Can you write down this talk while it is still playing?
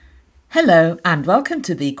Hello and welcome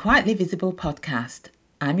to the Quietly Visible podcast.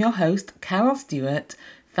 I'm your host, Carol Stewart,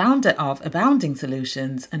 founder of Abounding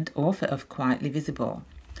Solutions and author of Quietly Visible.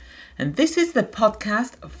 And this is the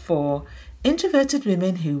podcast for introverted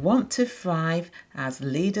women who want to thrive as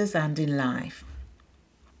leaders and in life.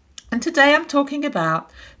 And today I'm talking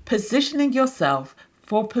about positioning yourself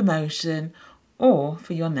for promotion or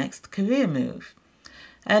for your next career move.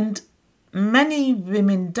 And many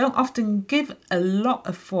women don't often give a lot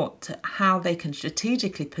of thought to how they can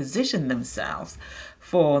strategically position themselves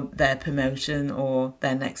for their promotion or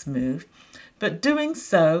their next move, but doing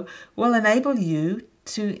so will enable you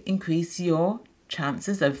to increase your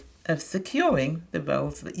chances of securing the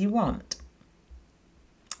roles that you want.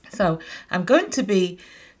 So I'm going to be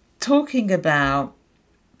talking about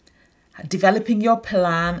developing your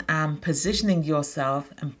plan and positioning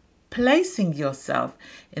yourself and placing yourself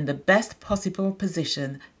in the best possible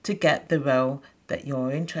position to get the role that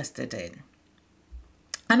you're interested in.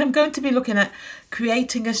 And I'm going to be looking at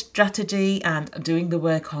creating a strategy and doing the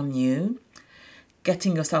work on you,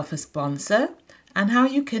 getting yourself a sponsor, and how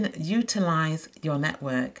you can utilize your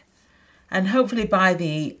network. And hopefully by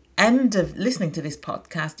the end of listening to this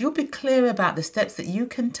podcast, you'll be clear about the steps that you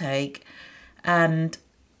can take and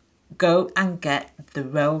go and get the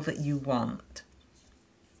role that you want.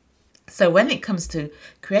 So when it comes to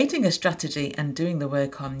creating a strategy and doing the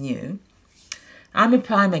work on you, I'm a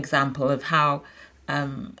prime example of how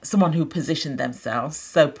someone who positioned themselves.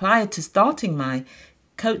 So prior to starting my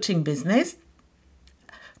coaching business,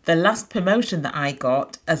 the last promotion that I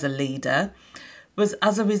got as a leader was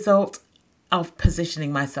as a result of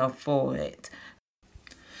positioning myself for it.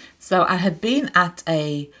 So I had been at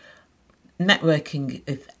a networking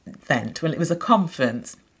event. Well, it was a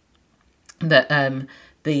conference that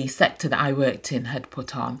the sector that I worked in had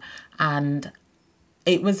put on, and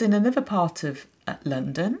it was in another part of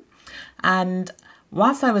London. And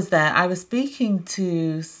whilst I was there, I was speaking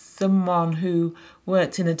to someone who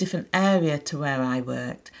worked in a different area to where I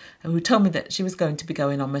worked, and who told me that she was going to be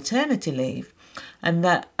going on maternity leave, and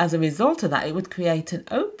that as a result of that, it would create an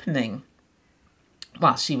opening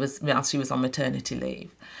while she was on maternity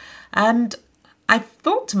leave. And I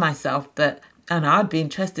thought to myself that, and I'd be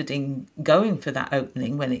interested in going for that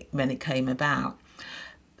opening when it came about.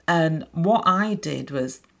 And what I did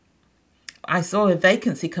was I saw a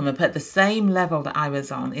vacancy come up at the same level that I was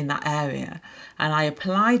on in that area, and I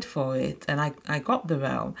applied for it and I got the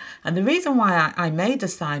role. And the reason why I made a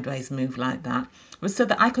sideways move like that was so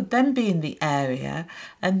that I could then be in the area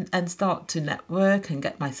and start to network and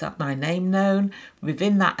get my name known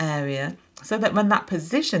within that area, so that when that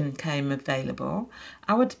position came available,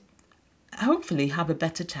 I would hopefully have a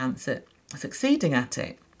better chance at succeeding at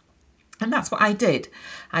it. And that's what I did.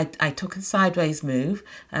 I took a sideways move,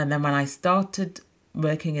 and then when I started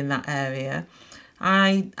working in that area,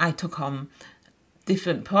 I took on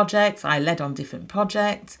different projects. I led on different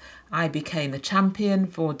projects. I became the champion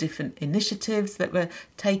for different initiatives that were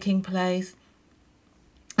taking place.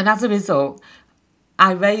 And as a result,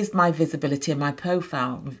 I raised my visibility and my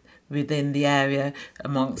profile within the area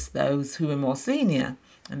amongst those who were more senior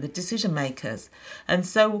and the decision makers. And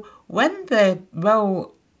so when the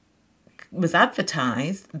role was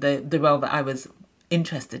advertised, the role that I was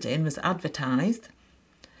interested in was advertised,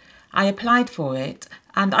 I applied for it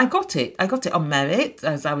and I got it. I got it on merit,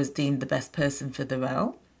 as I was deemed the best person for the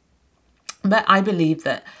role. But I believe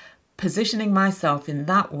that positioning myself in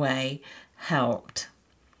that way helped.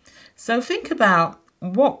 So think about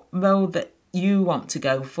what role that you want to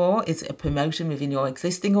go for. Is it a promotion within your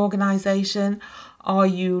existing organisation? Are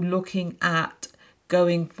you looking at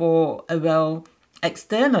going for a role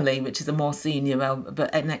externally, which is a more senior role,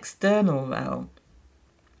 but an external role?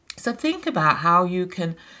 So think about how you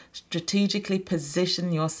can strategically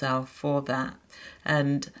position yourself for that.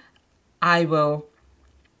 And I will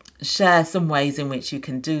share some ways in which you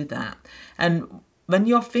can do that. And when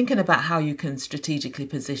you're thinking about how you can strategically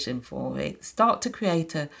position for it, start to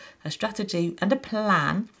create a strategy and a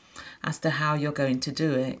plan as to how you're going to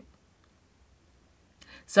do it.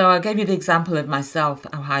 So I gave you the example of myself,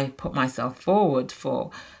 how I put myself forward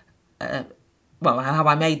for, how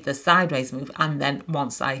I made the sideways move. And then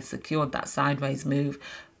once I secured that sideways move,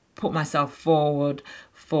 put myself forward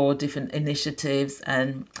for different initiatives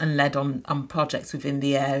and led on projects within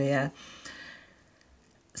the area.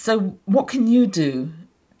 So what can you do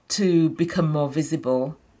to become more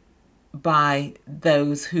visible by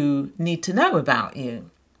those who need to know about you?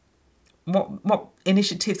 What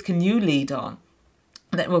initiatives can you lead on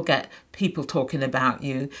that will get people talking about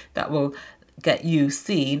you, that will get you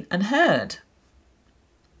seen and heard?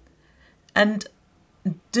 And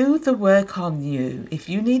do the work on you. If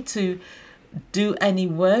you need to do any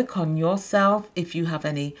work on yourself, if you have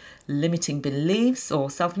any limiting beliefs or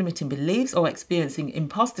self-limiting beliefs or experiencing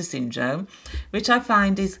imposter syndrome, which I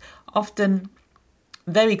find is often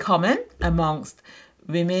very common amongst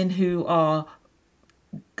women who are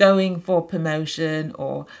going for promotion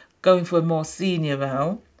or going for a more senior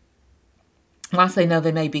role, whilst they know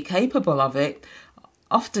they may be capable of it,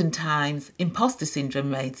 oftentimes imposter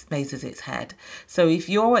syndrome raises its head. So if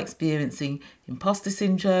you're experiencing imposter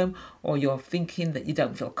syndrome or you're thinking that you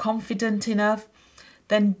don't feel confident enough,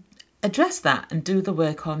 then address that and do the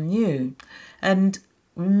work on you. And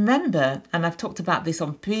remember, and I've talked about this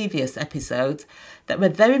on previous episodes, that we're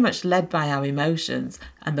very much led by our emotions,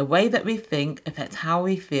 and the way that we think affects how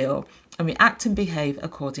we feel, and we act and behave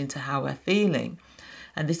according to how we're feeling.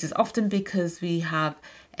 And this is often because we have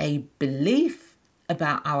a belief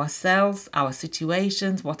about ourselves, our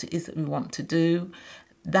situations, what it is that we want to do,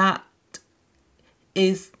 that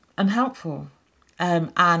is unhelpful.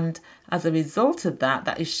 And as a result of that,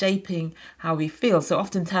 that is shaping how we feel. So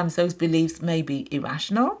oftentimes those beliefs may be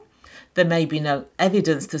irrational. There may be no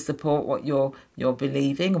evidence to support what you're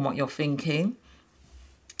believing and what you're thinking.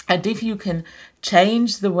 And if you can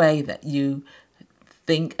change the way that you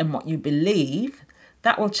think and what you believe,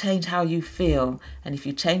 that will change how you feel. And if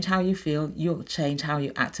you change how you feel, you'll change how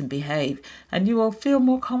you act and behave. And you will feel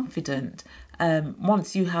more confident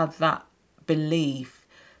once you have that belief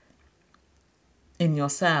in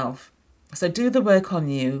yourself. So do the work on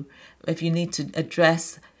you. If you need to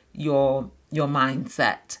address your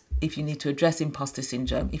mindset, if you need to address imposter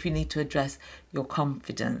syndrome, if you need to address your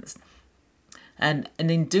confidence. And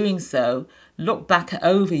in doing so, look back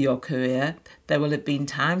over your career. There will have been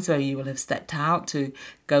times where you will have stepped out to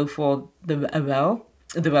go for the role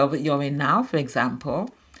that you're in now, for example.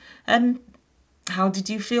 And how did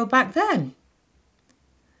you feel back then?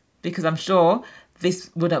 Because I'm sure this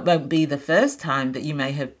won't be the first time that you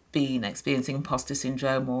may have been experiencing imposter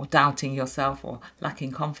syndrome or doubting yourself or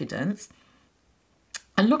lacking confidence.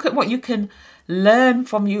 And look at what you can learn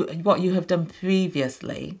from what you have done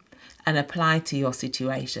previously and apply to your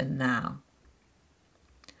situation now.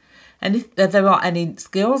 And if there are any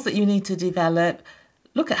skills that you need to develop,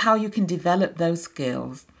 look at how you can develop those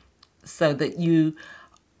skills so that you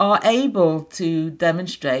are able to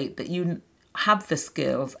demonstrate that you have the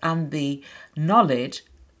skills and the knowledge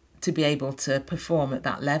to be able to perform at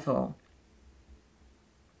that level.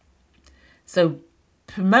 So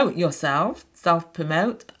promote yourself,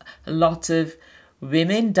 self-promote. A lot of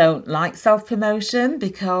women don't like self-promotion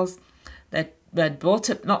because they're brought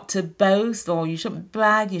up not to boast, or you shouldn't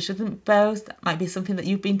brag, you shouldn't boast. That might be something that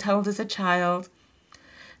you've been told as a child.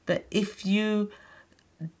 But if you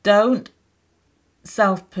don't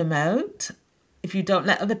self-promote, if you don't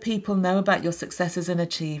let other people know about your successes and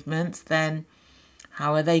achievements, then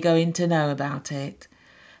how are they going to know about it?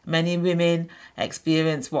 Many women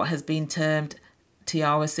experience what has been termed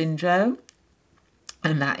tiara syndrome,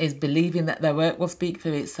 and that is believing that their work will speak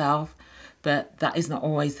for itself, but that is not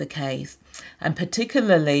always the case. And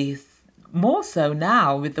particularly more so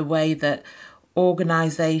now with the way that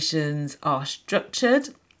organisations are structured.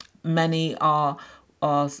 Many are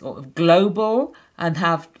sort of global and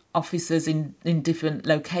have offices in different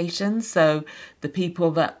locations. So the people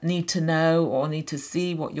that need to know or need to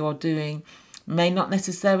see what you're doing may not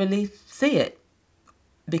necessarily see it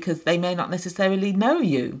because they may not necessarily know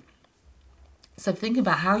you. So think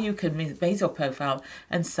about how you can raise your profile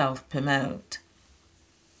and self-promote.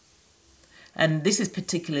 And this is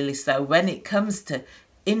particularly so when it comes to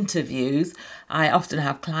interviews. I often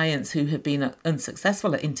have clients who have been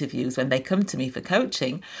unsuccessful at interviews when they come to me for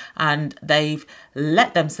coaching, and they've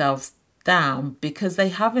let themselves down because they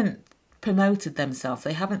haven't promoted themselves.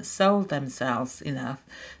 They haven't sold themselves enough.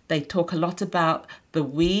 They talk a lot about the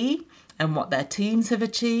we and what their teams have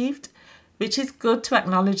achieved, which is good to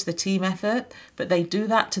acknowledge the team effort, but they do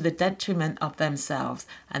that to the detriment of themselves,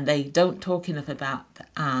 and they don't talk enough about the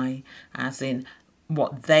I, as in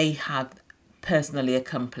what they have personally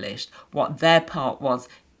accomplished, what their part was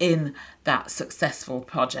in that successful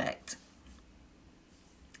project.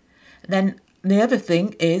 Then the other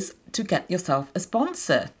thing is to get yourself a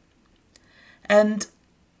sponsor. And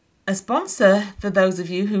a sponsor, for those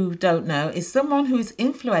of you who don't know, is someone who is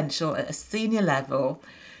influential at a senior level,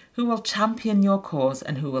 who will champion your cause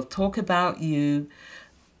and who will talk about you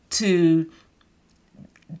to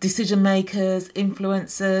decision makers,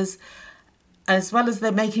 influencers, as well as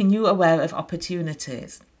they're making you aware of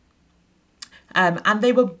opportunities. And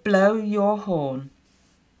they will blow your horn.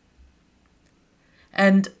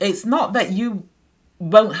 And it's not that you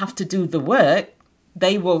won't have to do the work.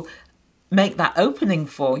 They will make that opening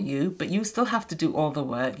for you, but you still have to do all the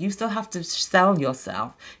work. You still have to sell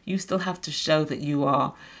yourself. You still have to show that you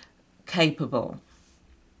are capable.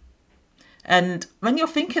 And when you're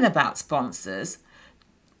thinking about sponsors,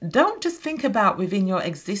 don't just think about within your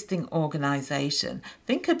existing organisation.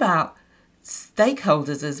 Think about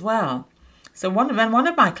stakeholders as well. So when one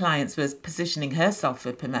of my clients was positioning herself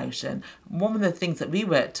for promotion, one of the things that we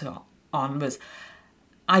worked on was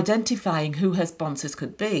identifying who her sponsors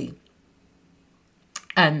could be.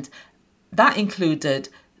 And that included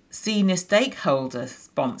senior stakeholder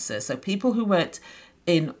sponsors, so people who worked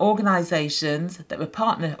in organisations that were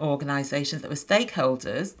partner organisations that were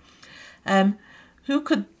stakeholders, who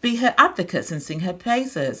could be her advocates and sing her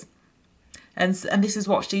praises. And this is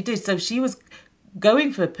what she did. So she was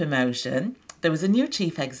going for a promotion. There was a new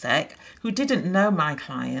chief exec who didn't know my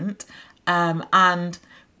client, and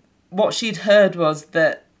what she'd heard was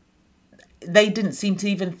that they didn't seem to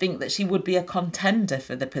even think that she would be a contender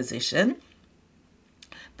for the position.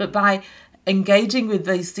 But by engaging with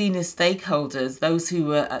those senior stakeholders, those who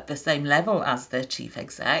were at the same level as their chief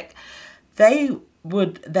exec, they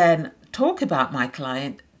would then talk about my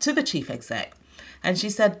client to the chief exec. And she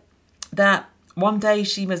said that one day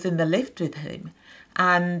she was in the lift with him,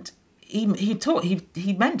 and he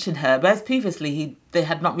mentioned her, whereas previously there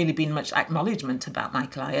had not really been much acknowledgement about my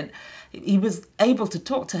client. He was able to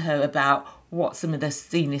talk to her about what some of the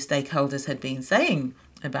senior stakeholders had been saying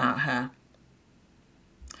about her,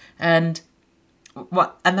 and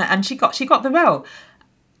she got the role.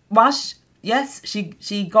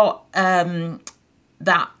 She got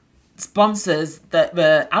that sponsors that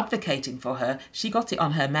were advocating for her. She got it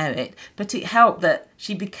on her merit, but it helped that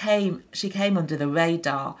she came under the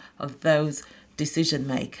radar of those decision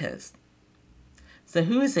makers. So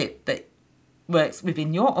who is it that works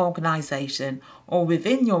within your organisation or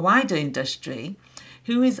within your wider industry,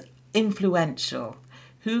 who is influential,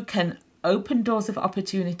 who can open doors of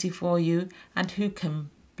opportunity for you, and who can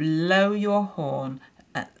blow your horn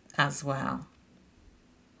as well?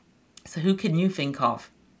 So who can you think of?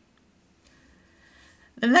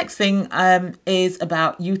 The next thing is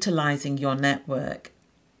about utilising your network.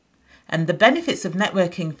 And the benefits of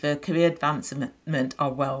networking for career advancement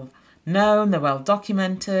are well known, they're well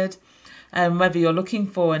documented. Whether you're looking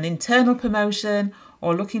for an internal promotion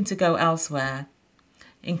or looking to go elsewhere,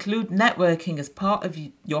 include networking as part of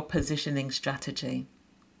your positioning strategy.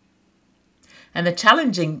 And the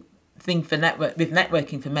challenging thing with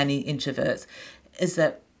networking for many introverts is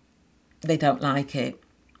that they don't like it.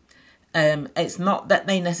 It's not that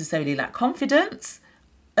they necessarily lack confidence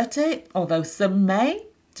at it, although some may,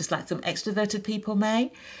 just like some extroverted people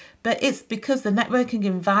may, but it's because the networking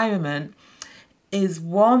environment is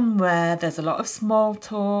one where there's a lot of small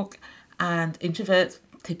talk, and introverts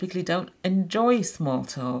typically don't enjoy small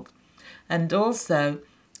talk. And also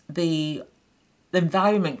the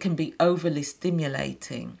environment can be overly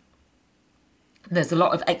stimulating. There's a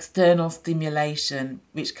lot of external stimulation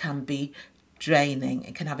which can be draining.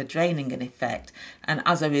 It can have a draining effect. And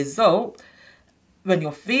as a result, when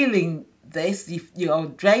you're feeling this, you're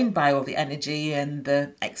drained by all the energy and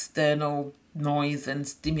the external noise and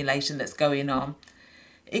stimulation that's going on.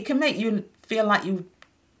 It can make you feel like you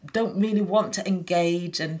don't really want to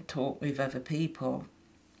engage and talk with other people.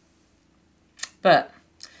 But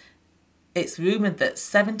it's rumoured that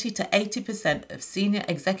 70 to 80% of senior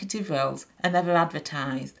executive roles are never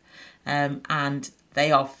advertised, and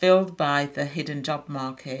they are filled by the hidden job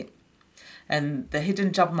market. And the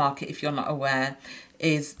hidden job market, if you're not aware,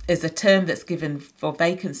 is a term that's given for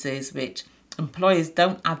vacancies which employers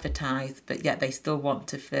don't advertise, but yet they still want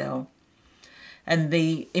to fill. And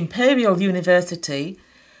the Imperial University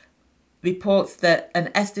reports that an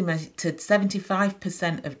estimated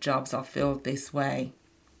 75% of jobs are filled this way.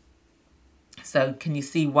 So can you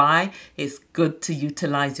see why it's good to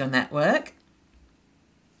utilise your network?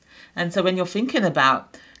 And so when you're thinking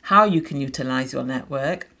about how you can utilise your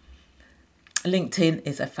network, LinkedIn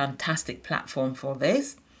is a fantastic platform for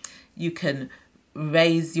this. You can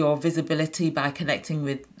raise your visibility by connecting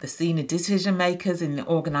with the senior decision makers in the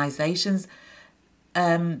organisations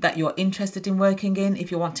that you're interested in working in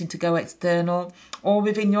if you're wanting to go external, or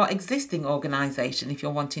within your existing organisation if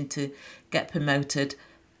you're wanting to get promoted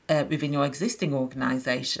within your existing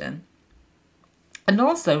organisation. And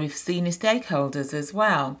also with senior stakeholders as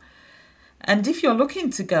well. And if you're looking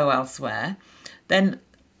to go elsewhere, then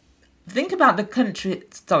think about the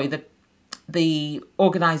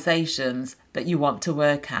organisations that you want to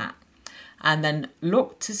work at, and then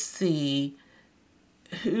look to see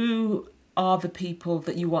who are the people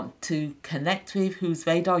that you want to connect with, whose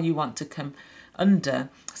radar you want to come under.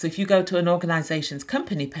 So if you go to an organisation's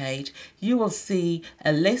company page, you will see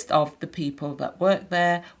a list of the people that work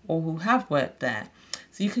there or who have worked there.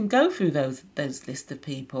 So you can go through those lists of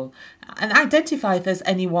people and identify if there's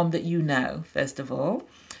anyone that you know, first of all,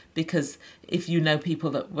 because if you know people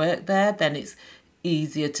that work there, then it's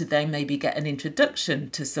easier to then maybe get an introduction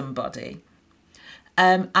to somebody.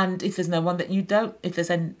 And if there's no one that you don't, if there's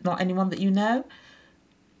not anyone that you know,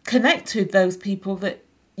 connect with those people that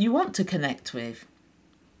you want to connect with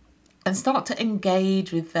and start to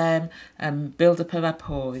engage with them and build up a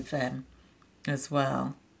rapport with them as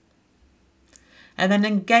well. And then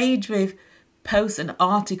engage with posts and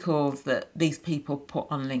articles that these people put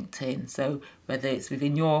on LinkedIn. So whether it's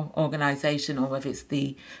within your organisation or whether it's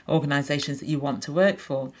the organisations that you want to work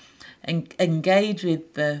for, engage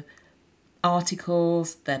with the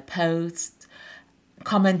articles, their posts,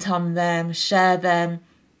 comment on them, share them,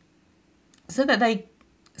 so that they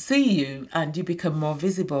see you and you become more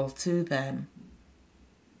visible to them.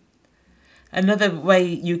 Another way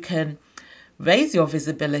you can raise your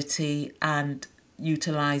visibility and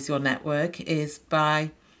utilise your network is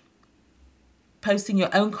by posting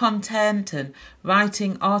your own content and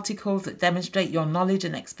writing articles that demonstrate your knowledge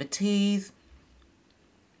and expertise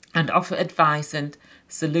and offer advice and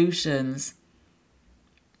solutions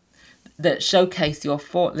that showcase your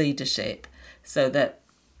thought leadership, so that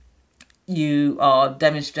you are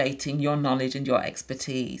demonstrating your knowledge and your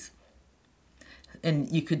expertise.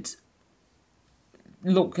 And you could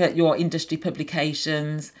look at your industry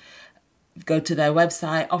publications, go to their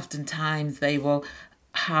website. Oftentimes they will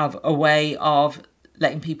have a way of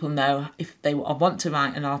letting people know if they want to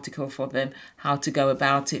write an article for them, how to go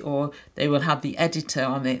about it, or they will have the editor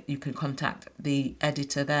on it. You can contact the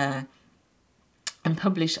editor there and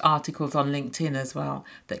publish articles on LinkedIn as well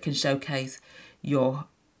that can showcase your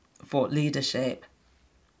thought leadership.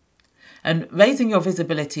 And raising your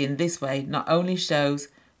visibility in this way not only shows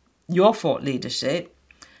your thought leadership,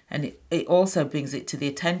 and it also brings it to the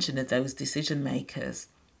attention of those decision makers.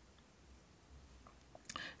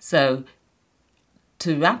 So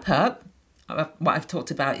to wrap up, what I've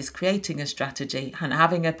talked about is creating a strategy and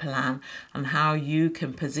having a plan on how you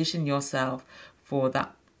can position yourself for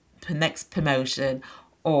that next promotion,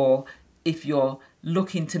 or if you're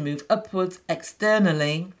looking to move upwards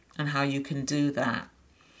externally, and how you can do that.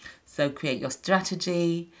 So create your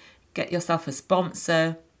strategy, get yourself a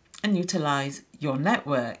sponsor, and utilise your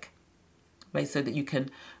network, right, so that you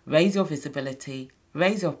can raise your visibility,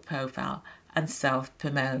 raise your profile, and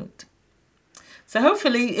self-promote. So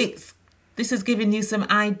hopefully this has given you some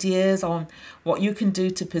ideas on what you can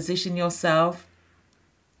do to position yourself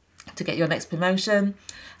to get your next promotion.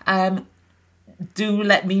 Do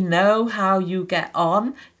let me know how you get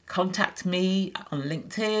on. Contact me on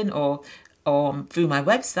LinkedIn or through my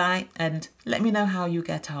website and let me know how you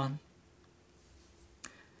get on.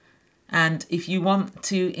 And if you want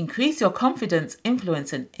to increase your confidence,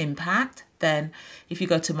 influence and impact, then if you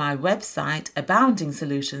go to my website,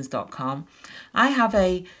 aboundingsolutions.com, I have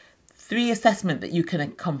a 3 assessment that you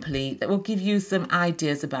can complete that will give you some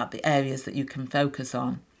ideas about the areas that you can focus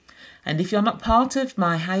on. And if you're not part of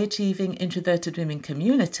my High Achieving Introverted Women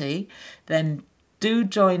community, then do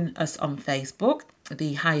join us on Facebook,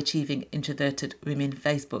 the High Achieving Introverted Women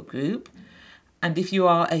Facebook group. And if you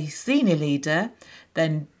are a senior leader,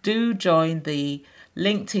 then do join the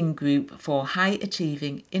LinkedIn group for High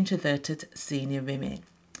Achieving Introverted Senior Women.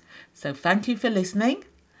 So thank you for listening,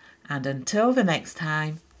 and until the next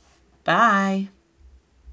time, bye.